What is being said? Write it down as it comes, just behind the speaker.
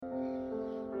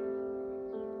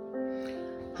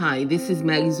Hi, this is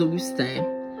Marie Augustin.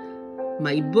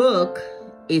 My book,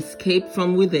 Escape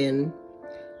from Within,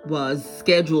 was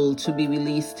scheduled to be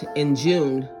released in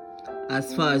June,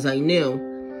 as far as I know.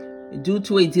 Due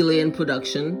to a delay in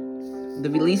production, the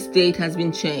release date has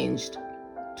been changed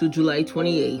to July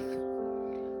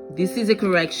 28th. This is a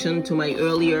correction to my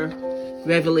earlier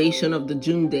revelation of the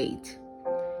June date.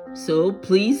 So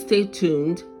please stay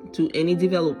tuned to any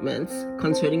developments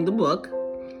concerning the book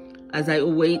as I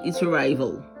await its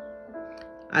arrival.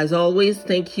 As always,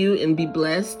 thank you and be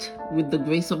blessed with the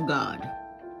grace of God.